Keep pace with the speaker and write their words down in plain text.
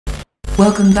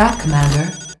Welcome back,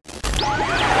 Commander.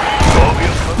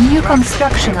 New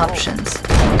construction options.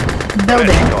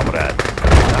 Building. Comrade.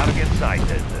 Target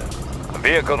sighted.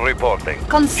 Vehicle reporting.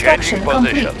 Construction Changing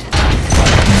complete.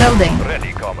 position. Building.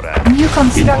 Ready, comrade. New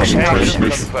construction Location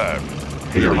options. confirmed.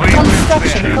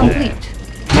 Construction complete.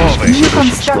 Moving. New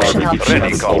construction Ready,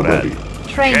 options. comrade.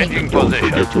 Training. Changing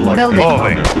position. Building.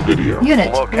 Moving.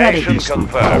 Unit ready. Location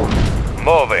confirmed.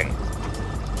 Moving.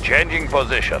 Changing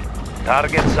position.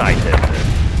 Target sighted.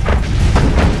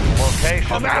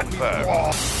 Location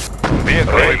confirmed.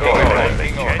 Vehicle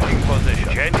reporting. Changing position.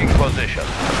 Changing position.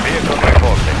 Vehicle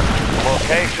reporting.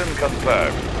 Location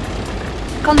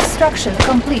confirmed. Construction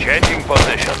complete. Changing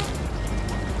position.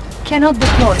 Cannot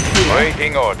deploy here.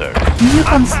 Waiting orders. New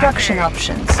construction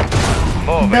options.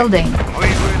 Moving. Building. We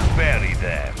will bury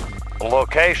them.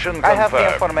 Location confirmed. I have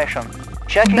the information.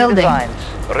 Checking Building.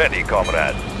 designs. Ready,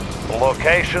 comrade.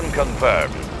 Location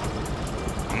confirmed.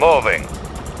 Moving.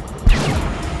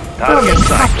 Building Target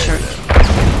sighted.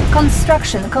 captured.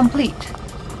 Construction complete.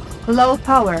 Low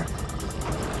power.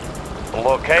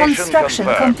 Location Construction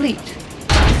confirmed. complete.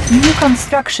 New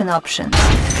construction options.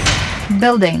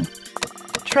 Building.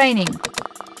 Training.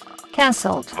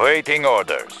 Cancelled. Waiting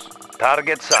orders.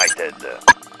 Target sighted.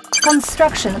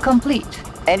 Construction complete.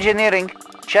 Engineering.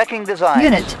 Checking designs.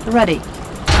 Unit ready.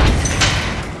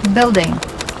 Building.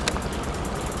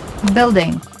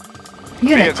 Building.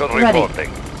 Unit Vehicle ready.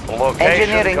 reporting. Location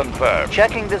Engineering. confirmed.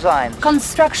 Checking designs.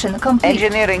 Construction complete.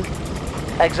 Engineering.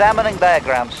 Examining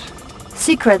diagrams.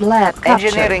 Secret lab captured.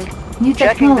 Engineering. New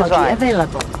Checking technology designs.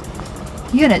 available.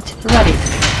 Unit ready.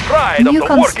 Pride New of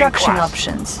the working construction class.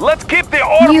 options. Let's keep the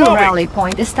ore New moving. rally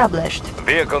point established.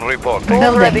 Vehicle reporting.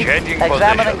 Building. Ready. Changing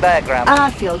Examining position. diagrams.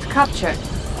 Airfield captured.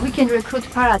 We can recruit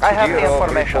paratroops. I have the Hero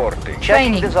information. reporting. Checking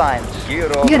Training. designs.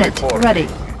 Hero Unit reporting. ready.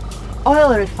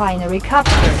 Oil refinery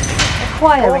captured.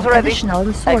 Acquiring Tools ready. additional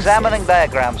resources. Examining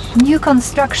diagrams. New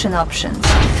construction options.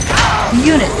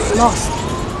 Unit lost.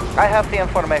 I have the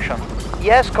information.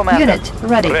 Yes, Commander. Unit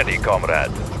ready. Ready,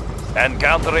 comrade.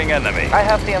 Encountering enemy. I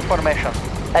have the information.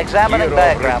 Examining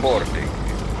diagrams. reporting.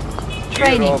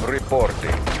 Training. Hero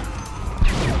reporting.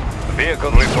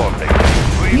 Vehicle reporting.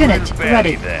 We Unit will bury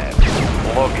ready. them.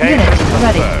 Location Unit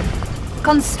ready. confirmed.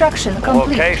 Construction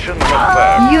complete. Location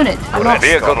confirmed. Unit lost.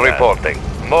 Vehicle reporting.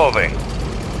 Moving.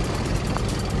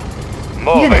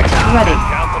 Moving. Unit ready.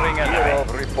 Encountering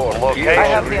enemy. Report. Location I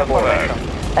have the confirmed.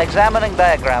 information. Examining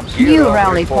diagrams. New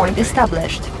rally point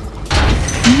established.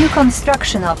 New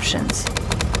construction options.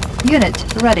 Unit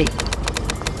ready.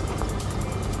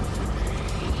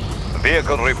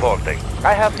 Vehicle reporting.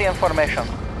 I have the information.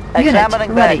 Unit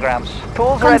Examining ready. diagrams.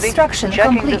 Tools Construction ready.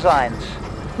 Checking complete. designs.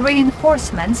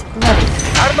 Reinforcements ready.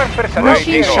 Machine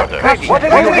Waiting shop order. captured. What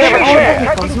is All it?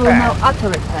 vehicles will now auto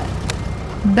repair.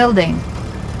 Building.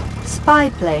 Spy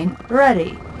plane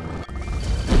ready.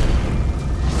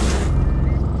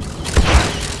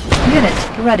 Unit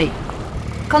ready.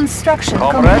 Construction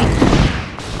Comrade.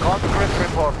 complete. Conscript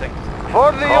reporting.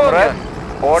 For the Comrade.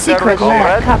 Union. Order Secret lab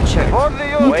reported. captured. For the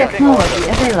New Union. technology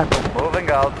available.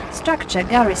 Moving out. Structure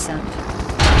garrisoned.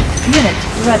 Unit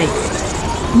ready.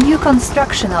 New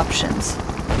construction options.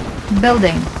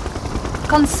 Building.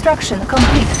 Construction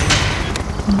complete.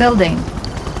 Building.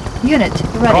 Unit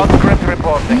ready. Conscript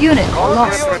reporting. Unit Conscript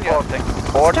lost. reporting.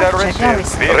 Order Structure received.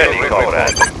 garrison. Ready,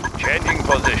 comrade. Changing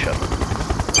position.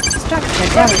 Structure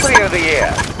Clear garrison. the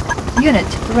air. Unit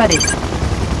ready.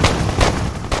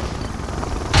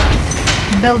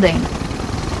 Building.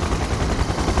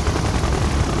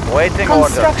 Waiting order.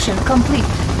 Construction complete.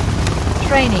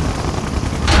 Training.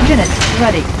 Unit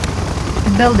ready.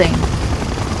 Building.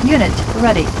 Unit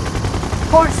ready.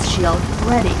 Force shield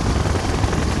ready.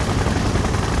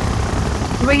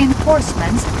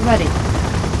 Reinforcements ready.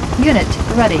 Unit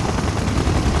ready.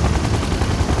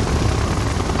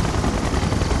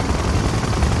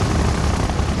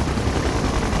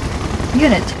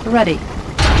 Unit ready.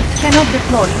 Cannot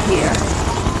deploy here.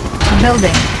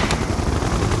 Building.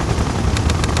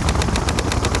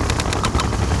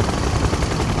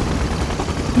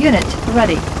 Unit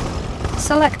ready.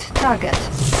 Select target.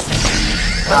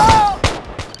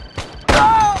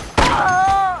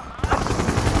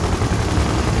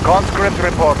 Conscript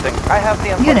reporting. I have the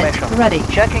Unit information. ready.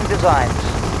 Checking designs.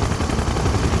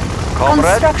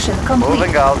 Comrade. Construction complete.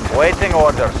 Moving out. Waiting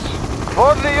orders.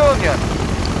 For the Union.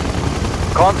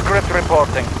 Conscript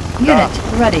reporting. Unit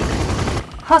ready.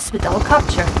 Hospital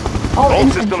captured. All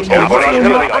infantry systems units will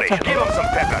now operational. attack. Give them some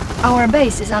pepper. Our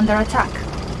base is under attack.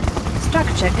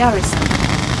 Structure garrison.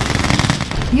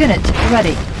 Unit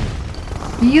ready.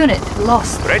 Unit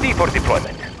lost. Ready for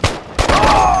deployment.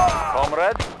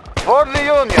 Comrade. For the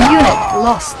Union. Unit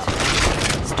lost.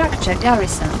 Structure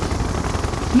garrisoned.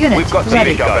 Unit We've got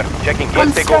ready. siege chopper. Checking in.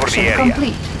 Let's take over the Construction area.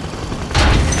 complete.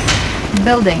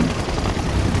 Building.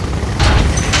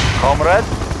 Comrade,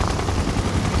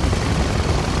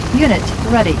 Unit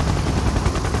ready.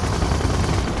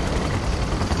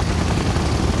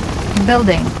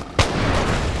 Building.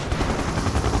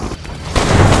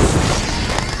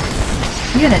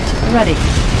 Unit ready.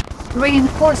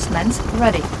 Reinforcements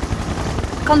ready.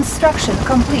 Construction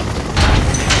complete.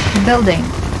 Building.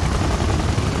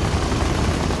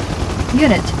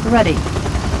 Unit ready.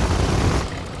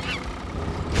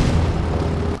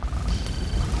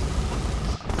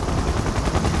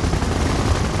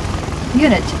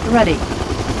 Unit ready.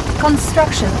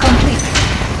 Construction complete.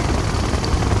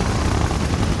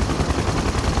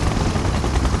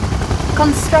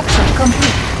 Construction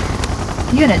complete.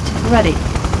 Unit ready.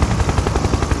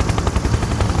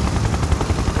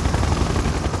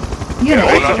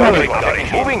 Unit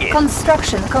ready. Moving in.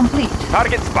 Construction complete.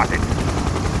 Target spotted.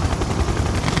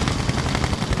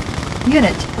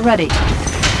 Unit ready.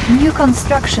 New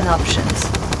construction options.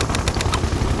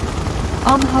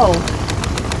 On hold.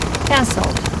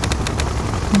 Cancelled.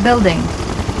 Building.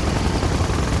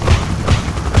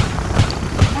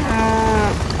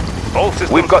 All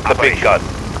systems We've got the big gun.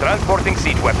 Transporting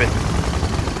siege weapon.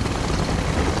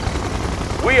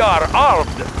 We are armed.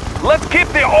 Let's keep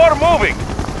the ore moving.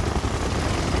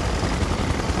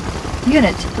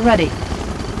 Unit ready.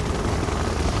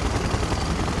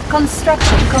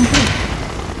 Construction complete.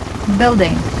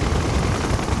 Building.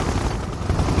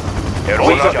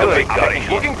 We got the big gun.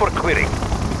 Looking for clearing.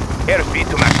 Airspeed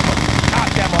to maximum. Shot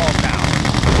them all down.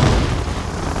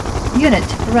 Unit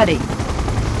ready.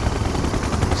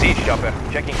 Siege chopper.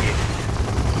 Checking in.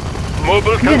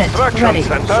 Mobile Unit construction ready.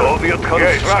 center. Soviet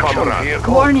construction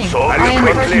vehicle. Warning, Iron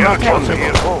Curtain construction detected.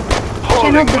 vehicle. Cannot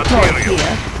Hauling deploy material.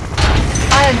 here.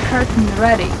 Iron Curtain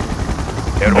ready.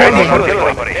 Ready for Building.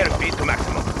 delivery. Airspeed to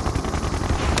maximum.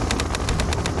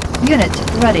 Unit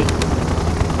ready.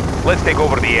 Let's take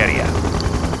over the area.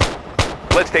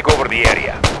 Let's take over the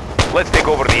area. Let's take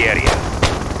over the area.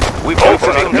 We've got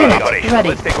systems in Unit operation. ready.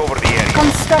 Let's take over the area.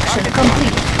 Construction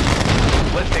complete.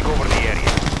 Let's take over the area.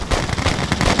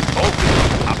 All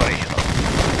systems operational.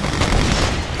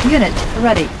 Unit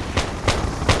ready.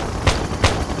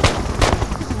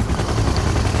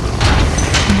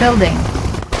 Building.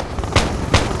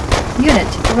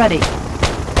 Unit ready.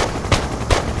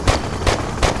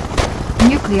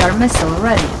 Nuclear missile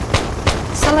ready.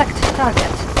 Select target.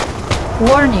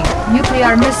 Warning,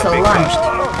 nuclear missile launched.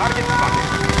 Target spotted.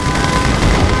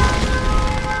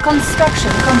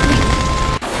 Construction complete.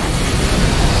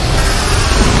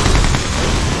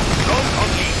 Drones on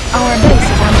E. Our base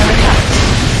is under attack.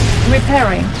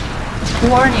 Repairing.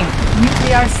 Warning,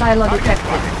 nuclear silo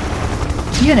detected.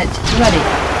 Unit ready.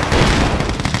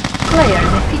 Player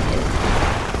defeated.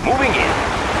 Moving in.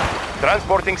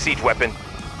 Transporting siege weapon.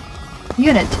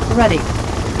 Unit ready.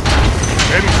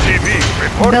 MCV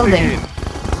reporting Building.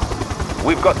 in.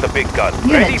 We've got the big gun.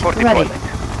 Unit Ready for ready. deployment.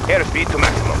 Airspeed to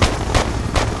maximum.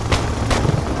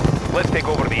 Let's take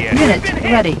over the area. Unit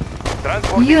ready.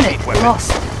 Transporting Unit siege weapon.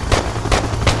 lost.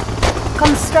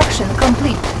 Construction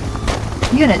complete.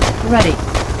 Unit ready.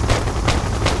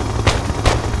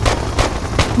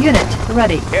 Unit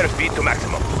ready. Airspeed to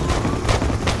maximum.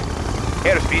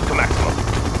 Airspeed to maximum.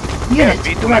 Unit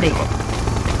Airspeed to ready.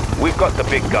 maximum. We've got the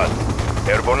big gun.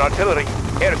 Airborne artillery.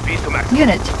 Airspeed to maximum.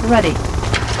 Unit ready.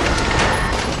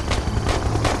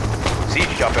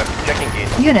 Siege chopper checking in.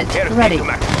 Unit Airspeed ready. to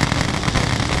maximum.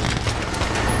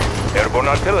 Airborne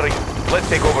artillery. Let's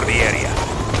take over the area.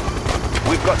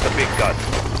 We've got the big gun.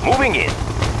 Moving in.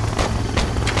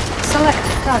 Select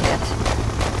target.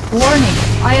 Warning,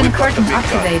 Iron We've got the Curtain big gun.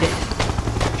 activated.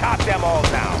 Chop them all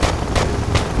down.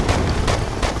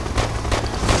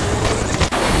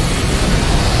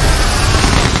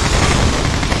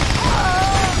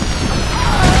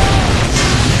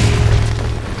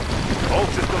 All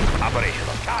systems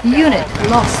operational. Chop them Unit all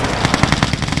down. lost.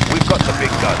 We've got the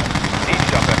big gun. Siege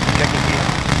chopper checking in.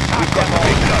 We've got the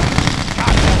big gun.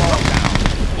 Chop them all down.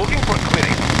 Looking for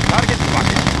clearing. Target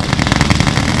spotted.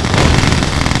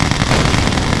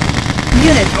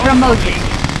 Unit promoted.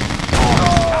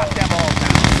 Chop them all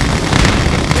down.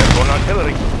 Airborne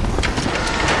artillery.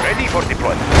 Ready for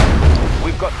deployment.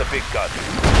 We've got the big gun.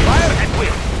 Fire at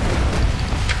will.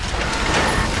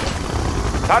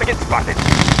 Target spotted.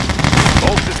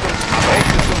 All systems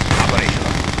operational.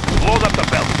 Load up the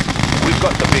belt. We've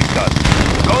got the big gun.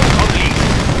 Guns unleashed.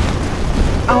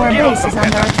 Our Give us base some is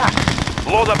under pepper. attack.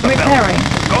 Load up the Repairing.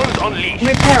 belt. Guns unleashed.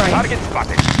 Repairing. Target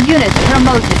spotted. Unit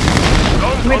promoted.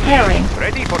 Guns Repairing. unleashed.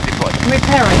 Ready for deployment.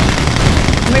 Repairing.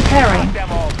 Repairing. Chop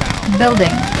them all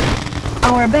Building.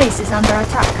 Our base is under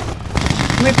attack.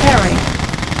 Repairing.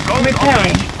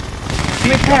 Repairing.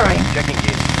 Repairing. Checking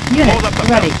in. Unit Hold up the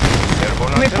ready. belt.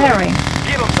 Airborne artillery. Repairing.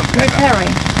 Give them some cover.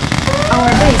 Repairing. Our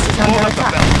base is under Hold up the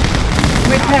attack. belt.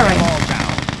 Repairing. All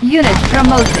down. Unit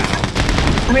promoted.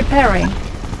 Repairing.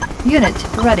 Unit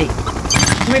ready.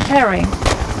 Repairing.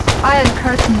 Iron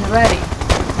curtain ready.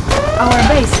 Our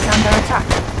base is under attack.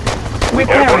 Airborne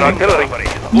Repairing. artillery.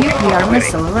 Nuclear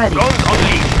missile ready. Guns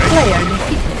unleashed. Player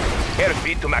defeated.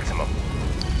 Airspeed to maximum.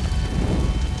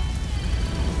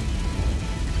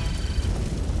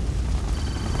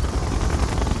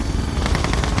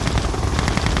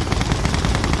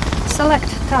 Select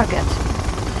target.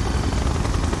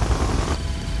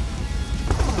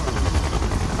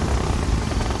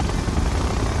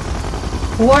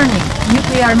 Warning,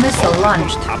 nuclear missile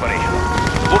launched. Operational.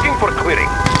 Looking for clearing.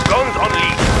 Guns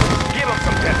unleashed. Give them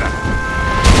some tether.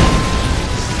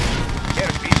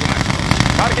 Airspeed to maximum.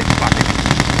 Target spotted.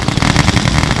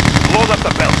 Load up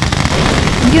the belt.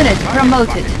 Unit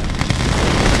promoted.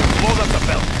 Load up the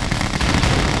belt.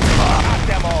 Knock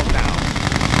them all down.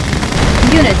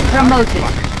 Unit promoted.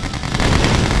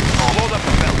 Load up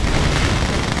the belt.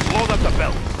 Load up the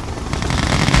belt.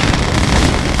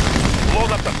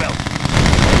 Load up the belt.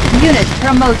 Unit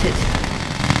promoted.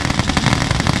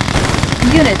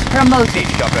 Unit promoted.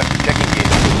 Siege chopper checking in.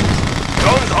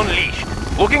 Guns unleashed.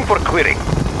 Looking for clearing.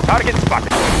 Target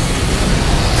spotted.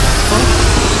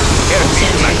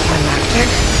 Airspeed to maximum.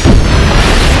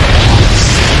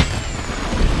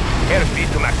 Airspeed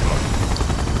to maximum.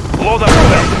 Load up the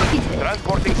belt.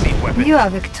 Transporting siege weapon. You are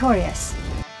victorious.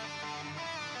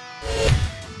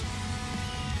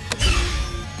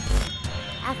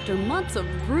 After months of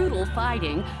brutal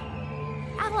fighting,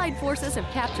 Allied forces have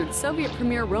captured Soviet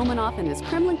Premier Romanov and his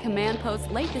Kremlin command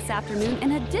post late this afternoon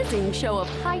in a dizzying show of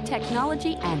high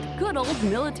technology and good old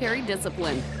military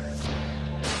discipline.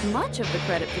 Much of the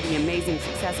credit for the amazing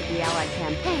success of the Allied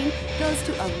campaign goes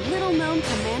to a little-known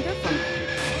commander from